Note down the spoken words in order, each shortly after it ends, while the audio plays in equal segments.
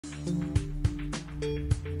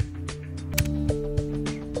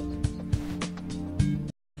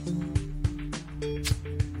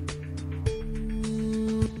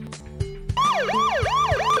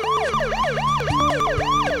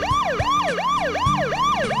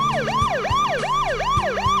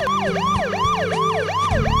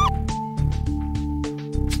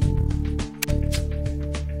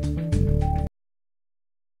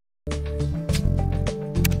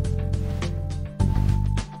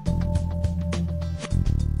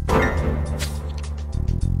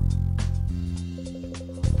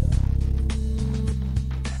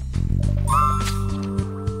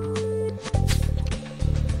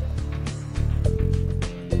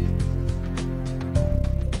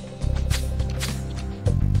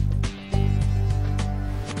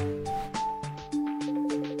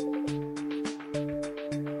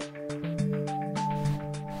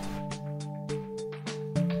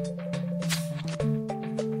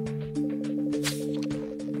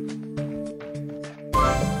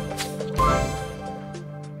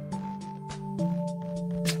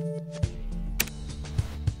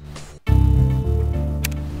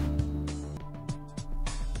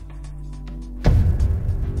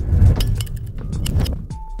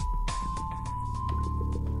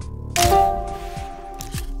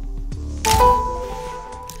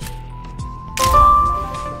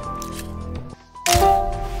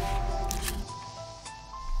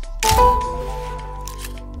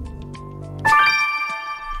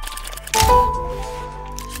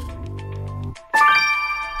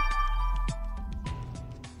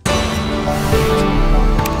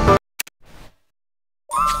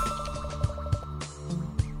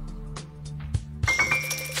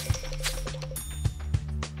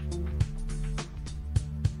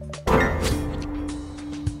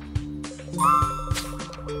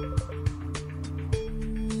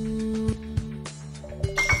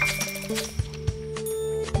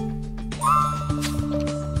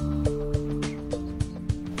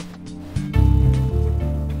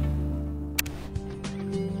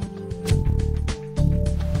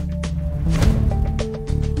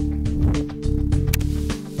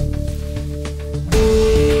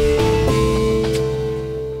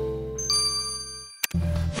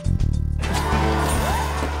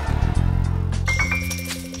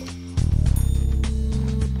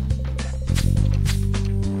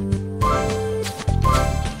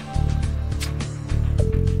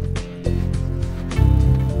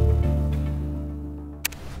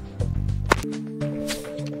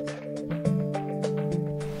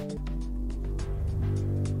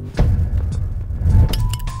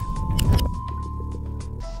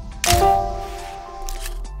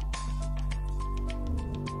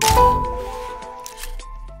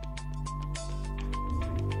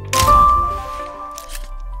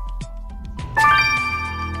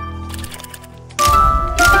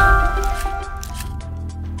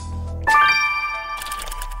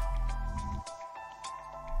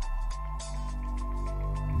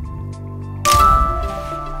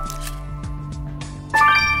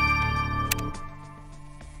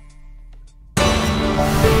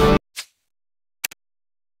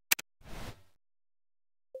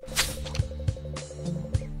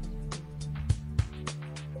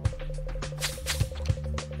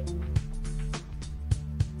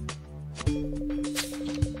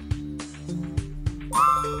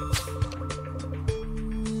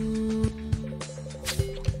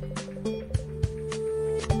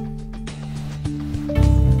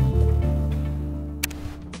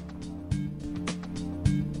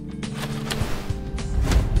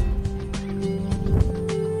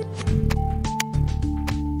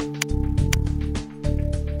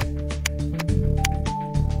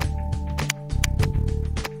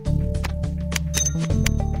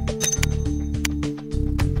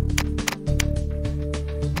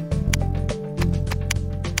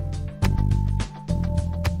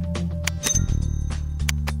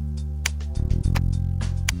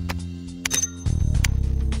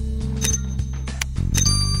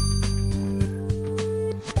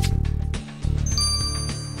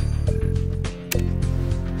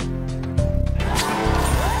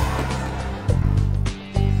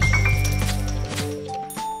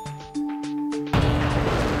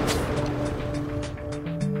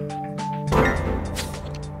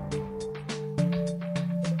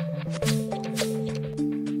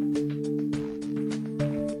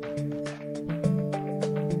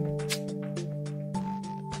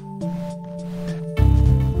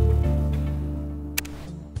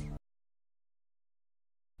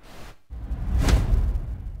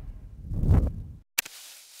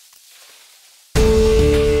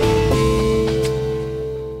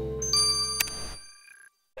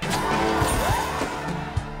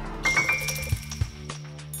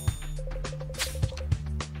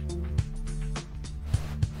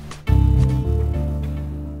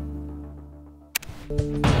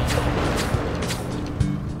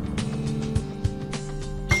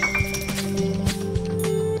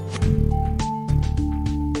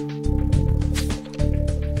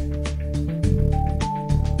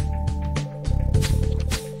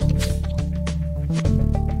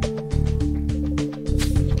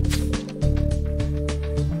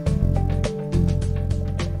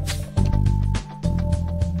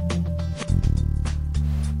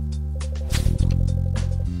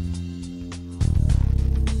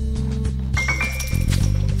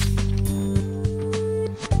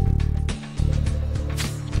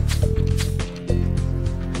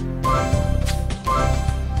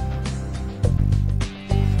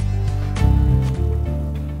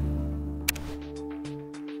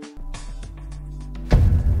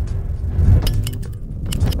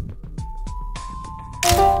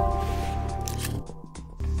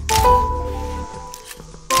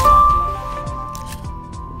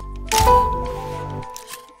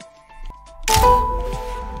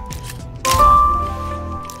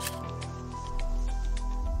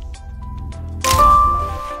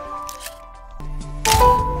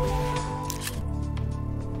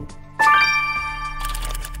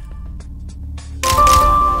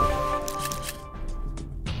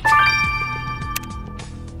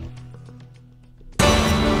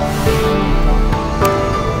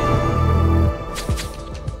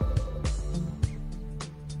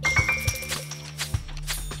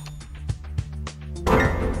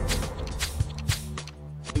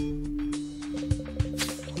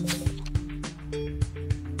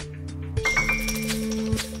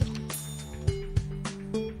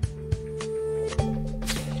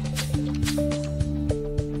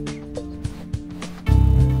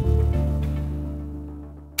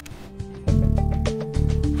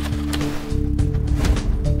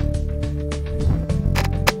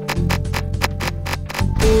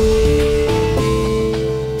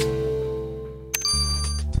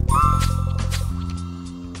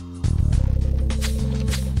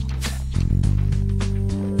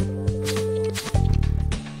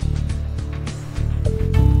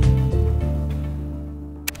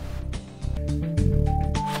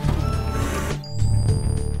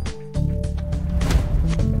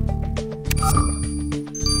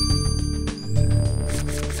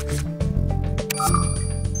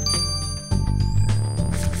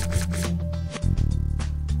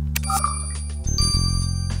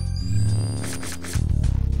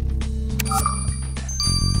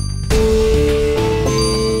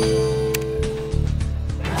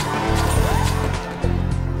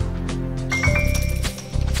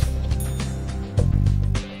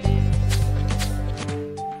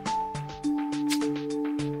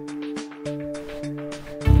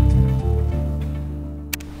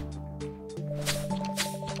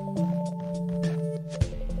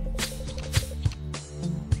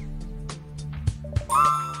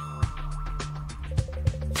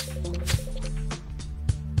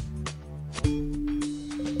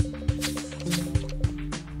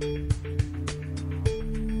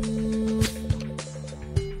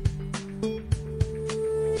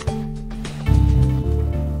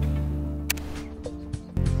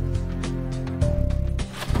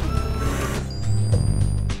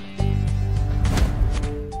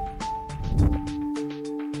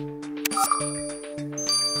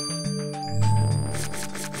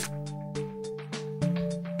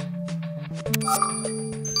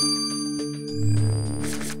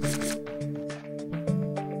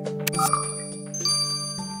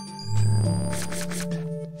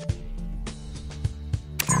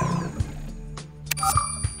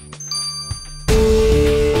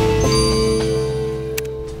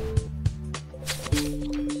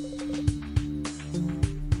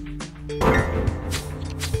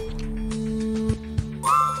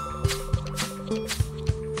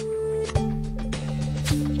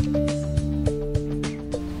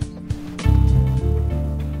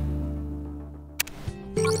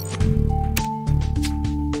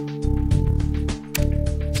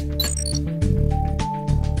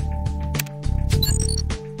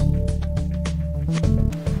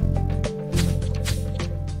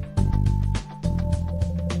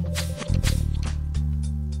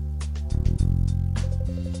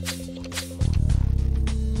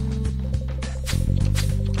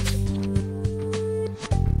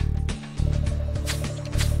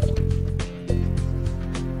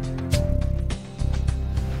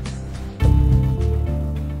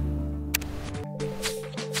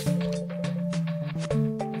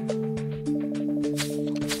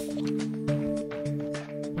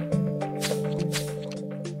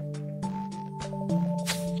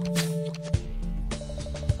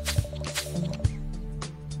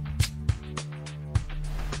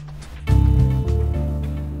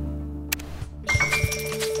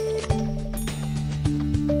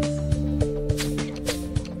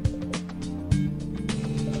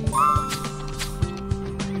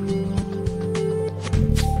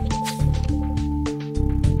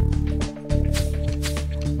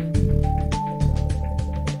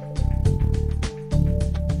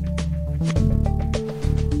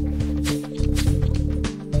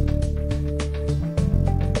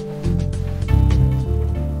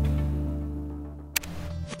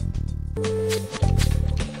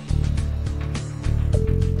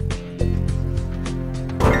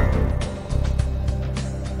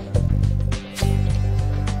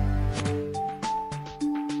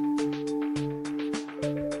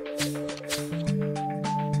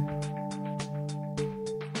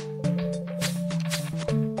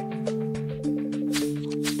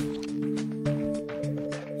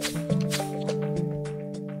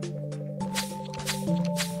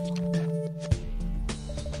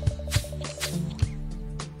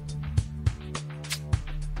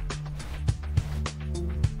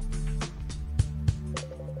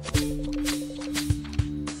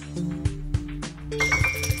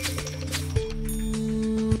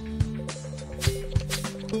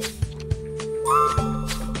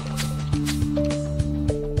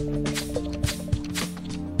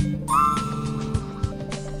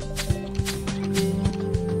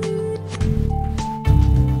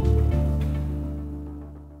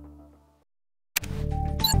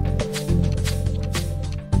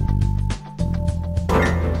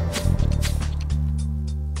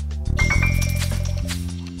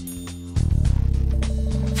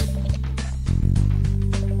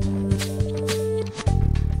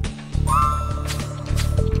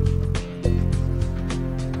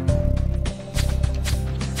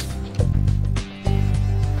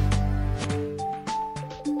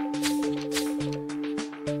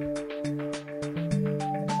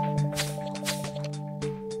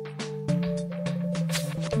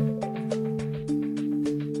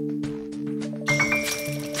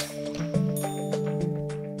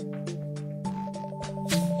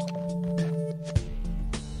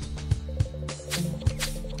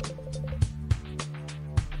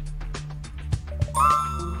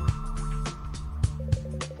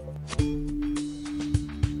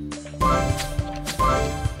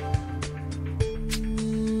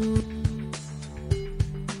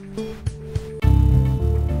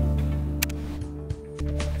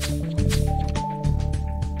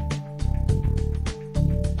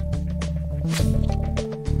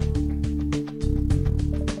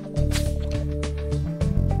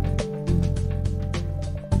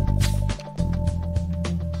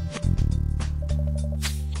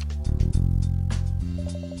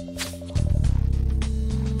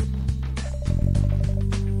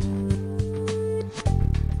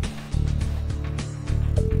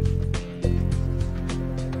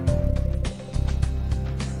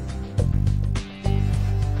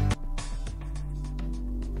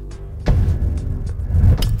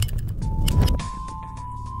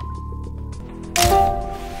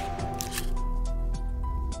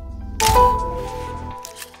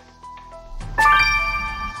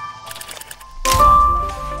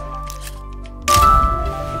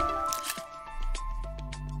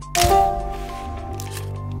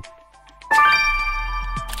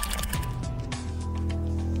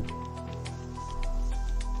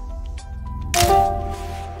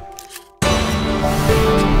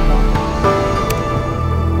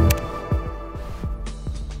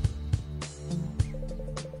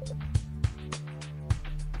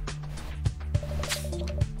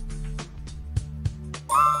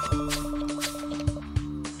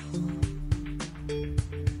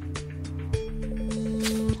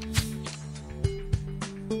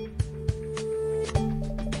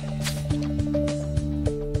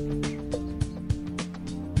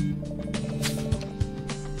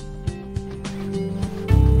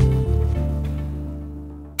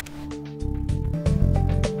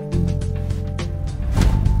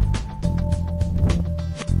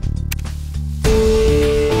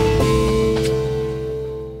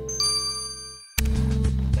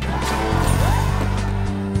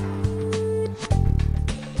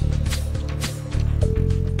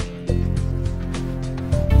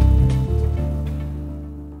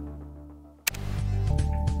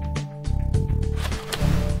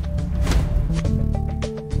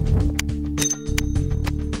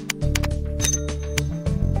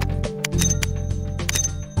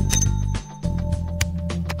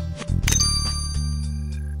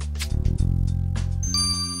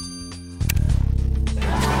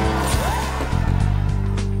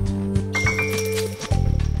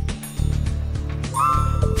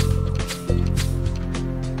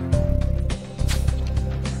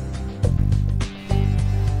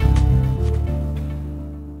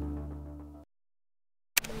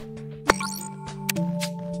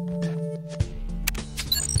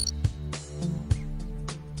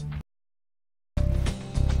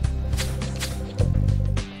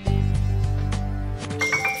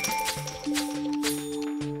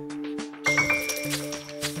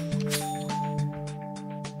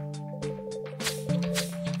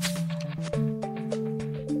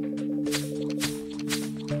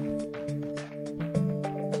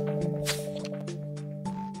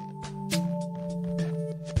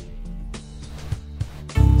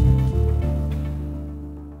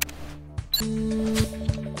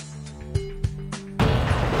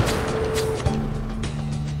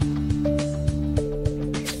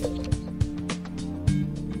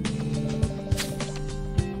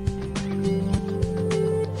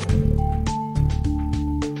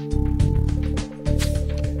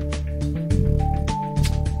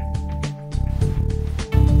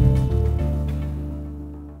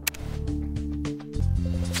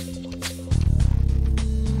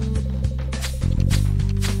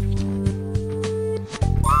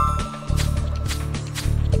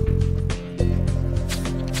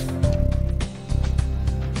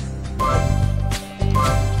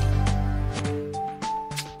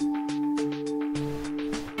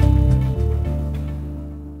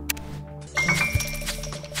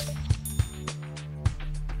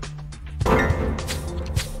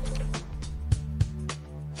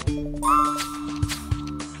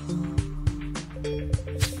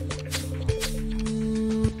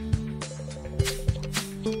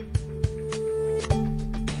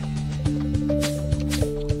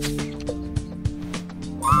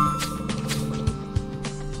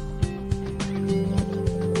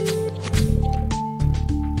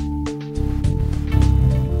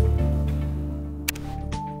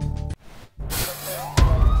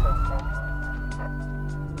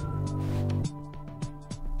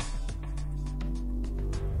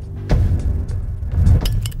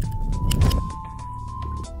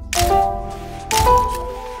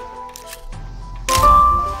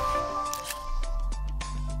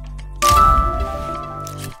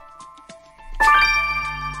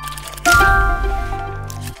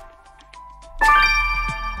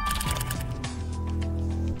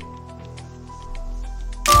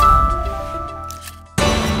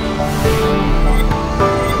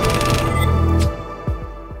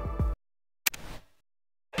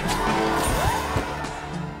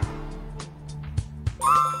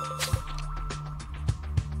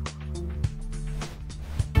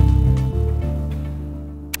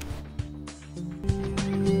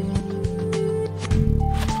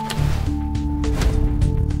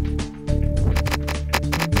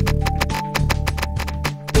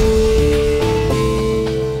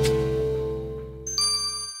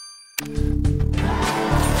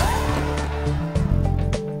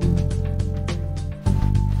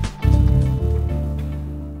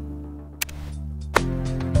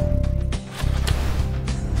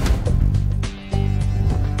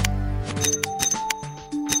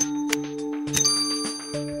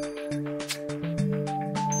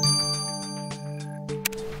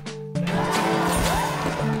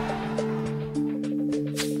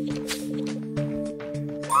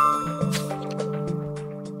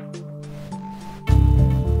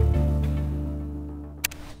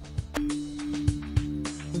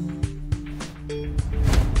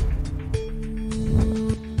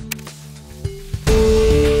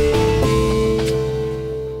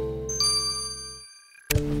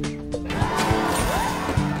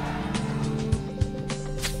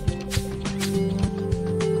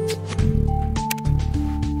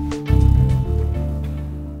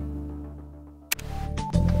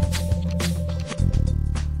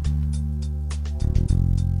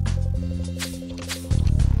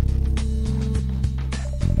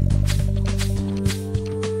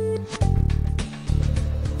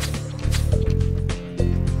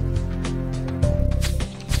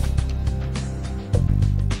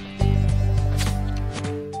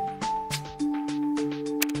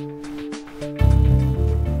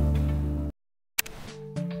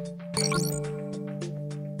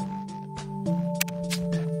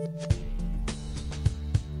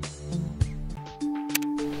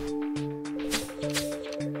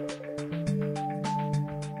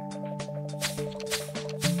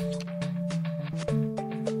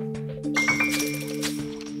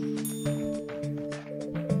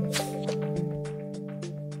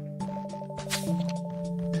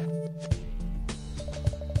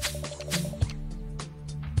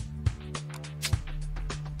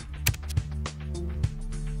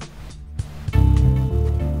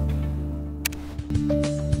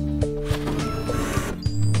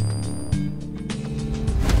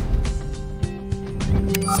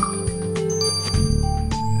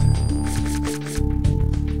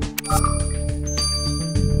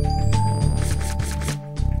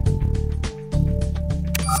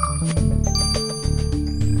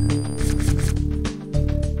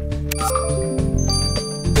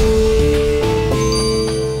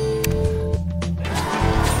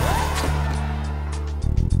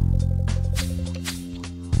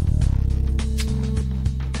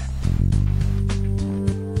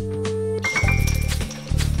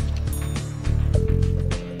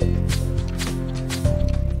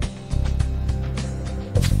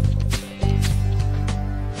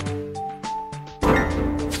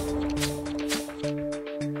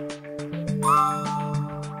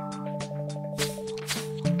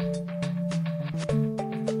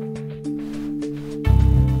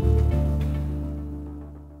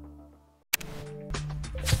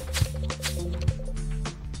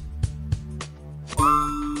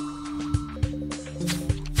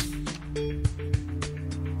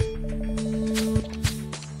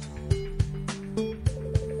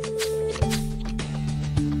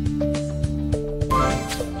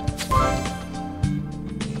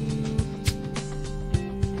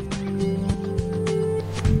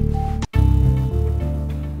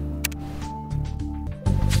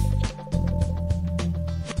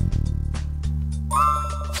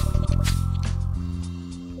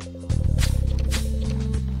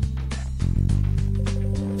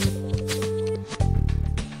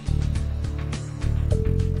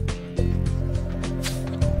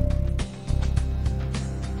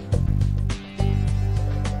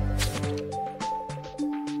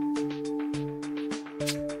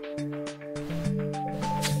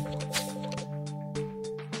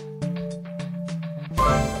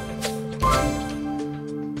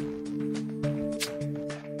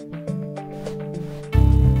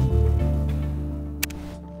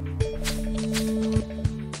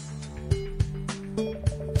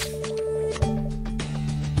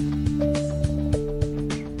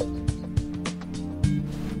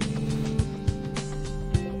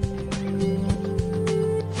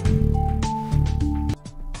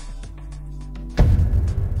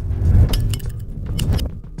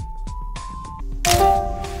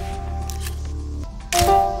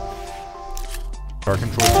Star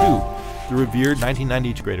Control 2, the revered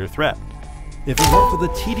 1992 Greater Threat. If it weren't for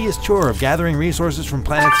the tedious chore of gathering resources from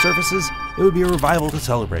planet's surfaces, it would be a revival to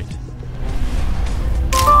celebrate.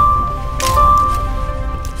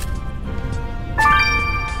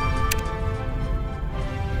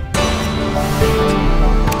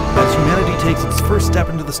 As humanity takes its first step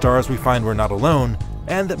into the stars, we find we're not alone,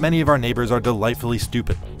 and that many of our neighbors are delightfully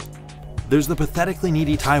stupid. There's the pathetically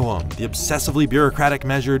needy Taiwan, the obsessively bureaucratic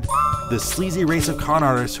Measured, the sleazy race of con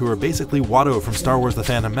artists who are basically Watto from Star Wars The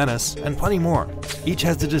Phantom Menace, and plenty more. Each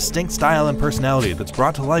has a distinct style and personality that's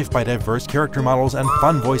brought to life by diverse character models and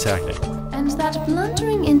fun voice acting. And that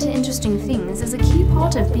blundering into interesting things is a key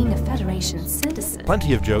part of being a Federation citizen.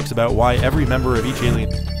 Plenty of jokes about why every member of each alien...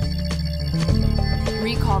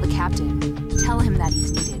 Recall the captain. Tell him that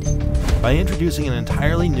he's needed. By introducing an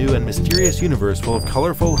entirely new and mysterious universe full of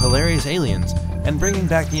colorful, hilarious aliens, and bringing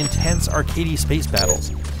back the intense, arcadey space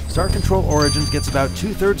battles, Star Control Origins gets about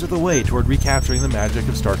 2/3 of the way toward recapturing the magic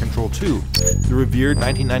of Star Control 2, the revered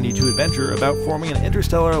 1992 adventure about forming an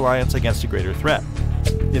interstellar alliance against a greater threat.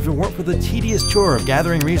 If it weren't for the tedious chore of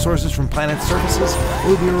gathering resources from planet's surfaces, it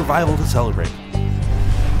would be a revival to celebrate.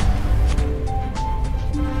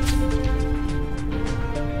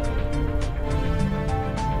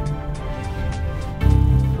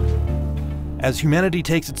 As humanity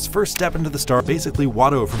takes its first step into the star, basically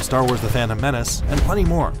Watto from Star Wars The Phantom Menace, and plenty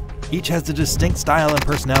more. Each has a distinct style and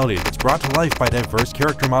personality that's brought to life by diverse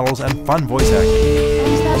character models and fun voice acting.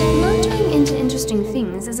 And that blundering into interesting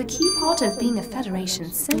things is a key part of being a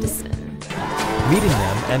Federation citizen. Meeting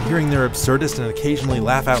them and hearing their absurdist and occasionally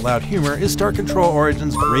laugh-out-loud humor is Star Control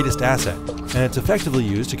Origins' greatest asset, and it's effectively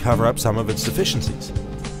used to cover up some of its deficiencies.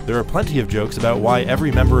 There are plenty of jokes about why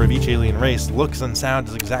every member of each alien race looks and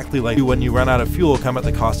sounds exactly like you when you run out of fuel come at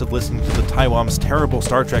the cost of listening to the Taiwan's terrible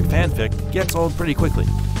Star Trek fanfic gets old pretty quickly.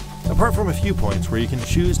 Apart from a few points where you can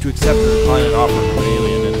choose to accept or decline an offer from an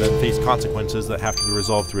alien and then face consequences that have to be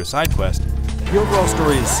resolved through a side quest, the overall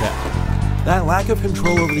story is set. That lack of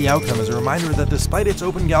control over the outcome is a reminder that despite its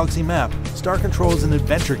open galaxy map, Star Control is an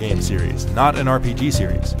adventure game series, not an RPG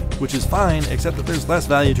series, which is fine except that there's less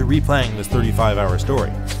value to replaying this 35-hour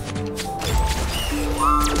story.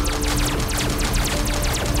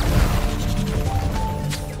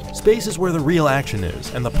 Space is where the real action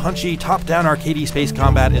is, and the punchy, top-down arcadey space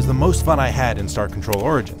combat is the most fun I had in Star Control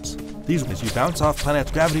Origins. These ways you bounce off planets'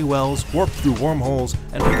 gravity wells, warp through wormholes,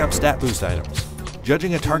 and pick up stat boost items.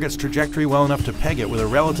 Judging a target's trajectory well enough to peg it with a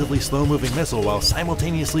relatively slow-moving missile while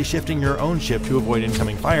simultaneously shifting your own ship to avoid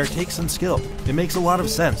incoming fire takes some skill. It makes a lot of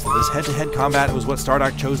sense that this head-to-head combat was what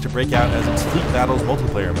Stardock chose to break out as its Fleet Battles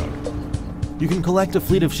multiplayer mode. You can collect a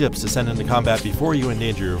fleet of ships to send into combat before you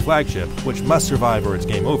endanger your flagship, which must survive or it's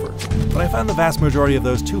game over, but I found the vast majority of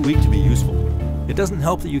those too weak to be useful. It doesn't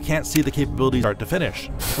help that you can't see the capabilities start to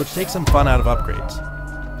finish, which takes some fun out of upgrades.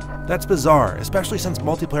 That's bizarre, especially since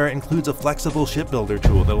multiplayer includes a flexible shipbuilder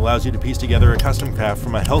tool that allows you to piece together a custom craft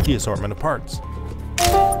from a healthy assortment of parts.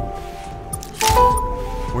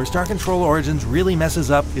 Where Star Control Origins really messes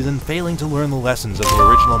up is in failing to learn the lessons of the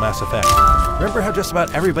original Mass Effect. Remember how just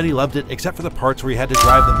about everybody loved it except for the parts where you had to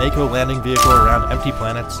drive the Mako landing vehicle around empty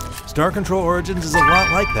planets? Star Control Origins is a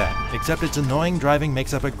lot like that, except its annoying driving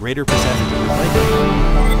makes up a greater percentage of the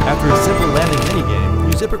playtime. After a simple landing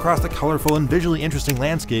minigame, you zip across the colorful and visually interesting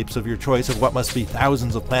landscapes of your choice of what must be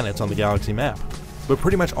thousands of planets on the galaxy map. But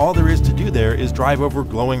pretty much all there is to do there is drive over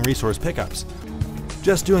glowing resource pickups.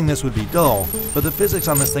 Just doing this would be dull, but the physics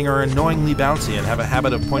on this thing are annoyingly bouncy and have a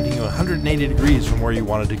habit of pointing you 180 degrees from where you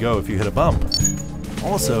wanted to go if you hit a bump.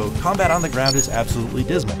 Also, combat on the ground is absolutely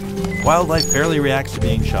dismal. Wildlife barely reacts to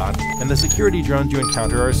being shot, and the security drones you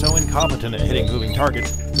encounter are so incompetent at hitting moving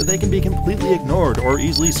targets that they can be completely ignored or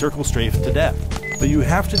easily circle strafed to death. But you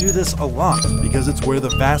have to do this a lot, because it's where the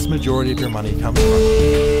vast majority of your money comes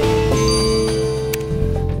from.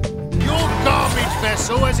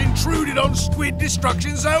 Vessel has intruded on Squid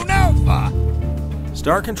Destruction Zone Alpha!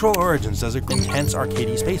 Star Control Origins does intense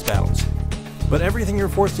arcadey space battles. But everything you're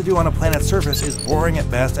forced to do on a planet's surface is boring at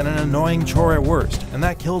best and an annoying chore at worst, and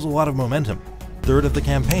that kills a lot of momentum. Third of the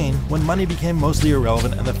campaign, when money became mostly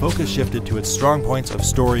irrelevant and the focus shifted to its strong points of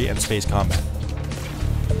story and space combat.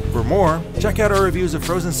 For more, check out our reviews of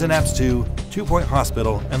Frozen Synapse 2, 2 Point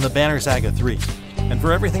Hospital, and The Banner Saga 3. And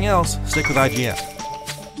for everything else, stick with IGN.